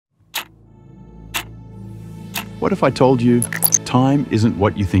What if I told you time isn't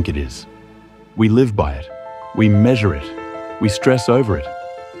what you think it is? We live by it, we measure it, we stress over it.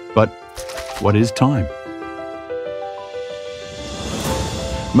 But what is time?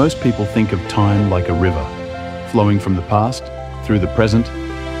 Most people think of time like a river, flowing from the past, through the present,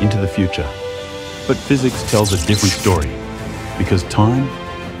 into the future. But physics tells a different story, because time,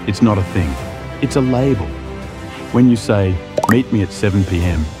 it's not a thing, it's a label. When you say, "Meet me at 7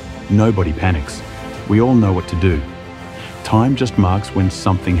 p.m., nobody panics. We all know what to do. Time just marks when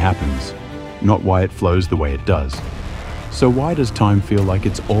something happens, not why it flows the way it does. So why does time feel like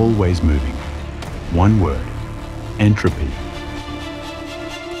it's always moving? One word: entropy.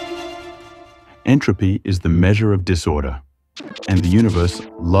 Entropy is the measure of disorder, and the universe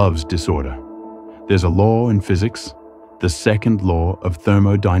loves disorder. There's a law in physics, the second law of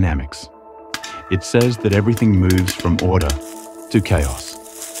thermodynamics. It says that everything moves from order to chaos,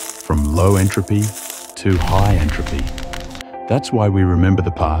 from low entropy to high entropy. That's why we remember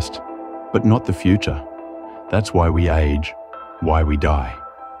the past, but not the future. That's why we age, why we die.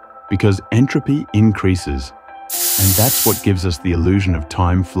 Because entropy increases, and that's what gives us the illusion of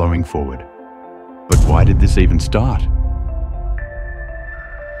time flowing forward. But why did this even start?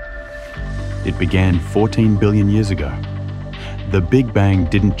 It began 14 billion years ago. The Big Bang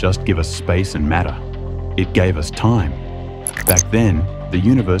didn't just give us space and matter, it gave us time. Back then, the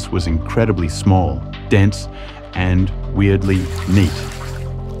universe was incredibly small, dense, and weirdly neat.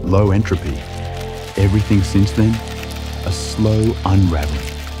 Low entropy. Everything since then, a slow unraveling.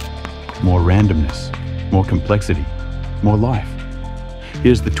 More randomness, more complexity, more life.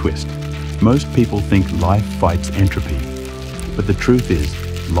 Here's the twist. Most people think life fights entropy, but the truth is,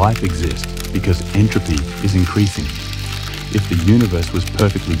 life exists because entropy is increasing. If the universe was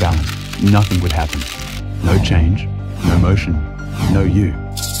perfectly balanced, nothing would happen. No change, no motion, no you.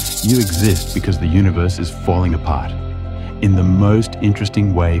 You exist because the universe is falling apart in the most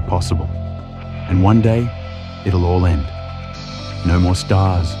interesting way possible. And one day, it'll all end. No more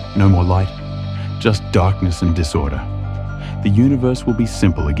stars, no more light, just darkness and disorder. The universe will be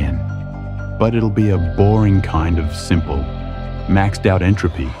simple again, but it'll be a boring kind of simple, maxed out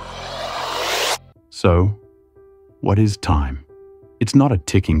entropy. So, what is time? It's not a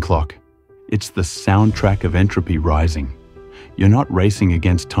ticking clock. It's the soundtrack of entropy rising. You're not racing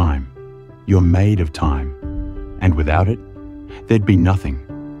against time. You're made of time. And without it, there'd be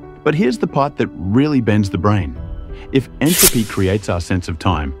nothing. But here's the part that really bends the brain. If entropy creates our sense of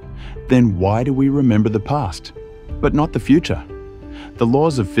time, then why do we remember the past, but not the future? The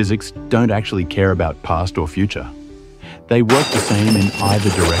laws of physics don't actually care about past or future. They work the same in either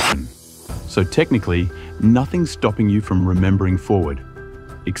direction. So technically, nothing's stopping you from remembering forward,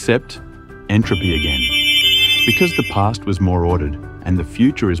 except entropy again. Because the past was more ordered and the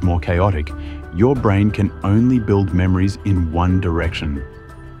future is more chaotic, your brain can only build memories in one direction,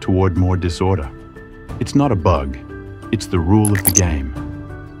 toward more disorder. It's not a bug, it's the rule of the game.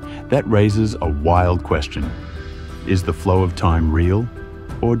 That raises a wild question. Is the flow of time real,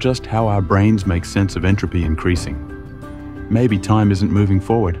 or just how our brains make sense of entropy increasing? Maybe time isn't moving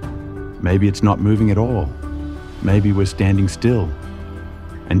forward. Maybe it's not moving at all. Maybe we're standing still.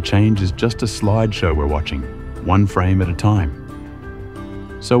 And change is just a slideshow we're watching, one frame at a time.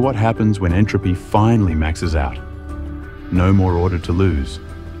 So what happens when entropy finally maxes out? No more order to lose.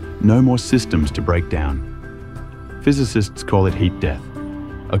 No more systems to break down. Physicists call it heat death.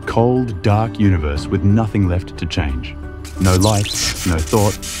 A cold, dark universe with nothing left to change. No light, no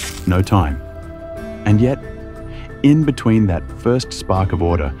thought, no time. And yet, in between that first spark of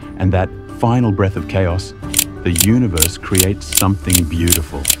order and that final breath of chaos, the universe creates something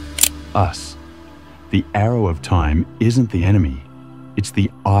beautiful. Us. The arrow of time isn't the enemy, it's the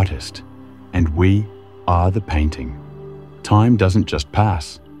artist, and we are the painting. Time doesn't just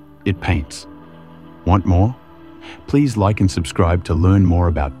pass, it paints. Want more? Please like and subscribe to learn more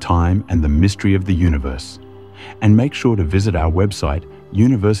about time and the mystery of the universe. And make sure to visit our website,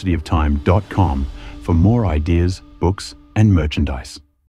 universityoftime.com, for more ideas, books, and merchandise.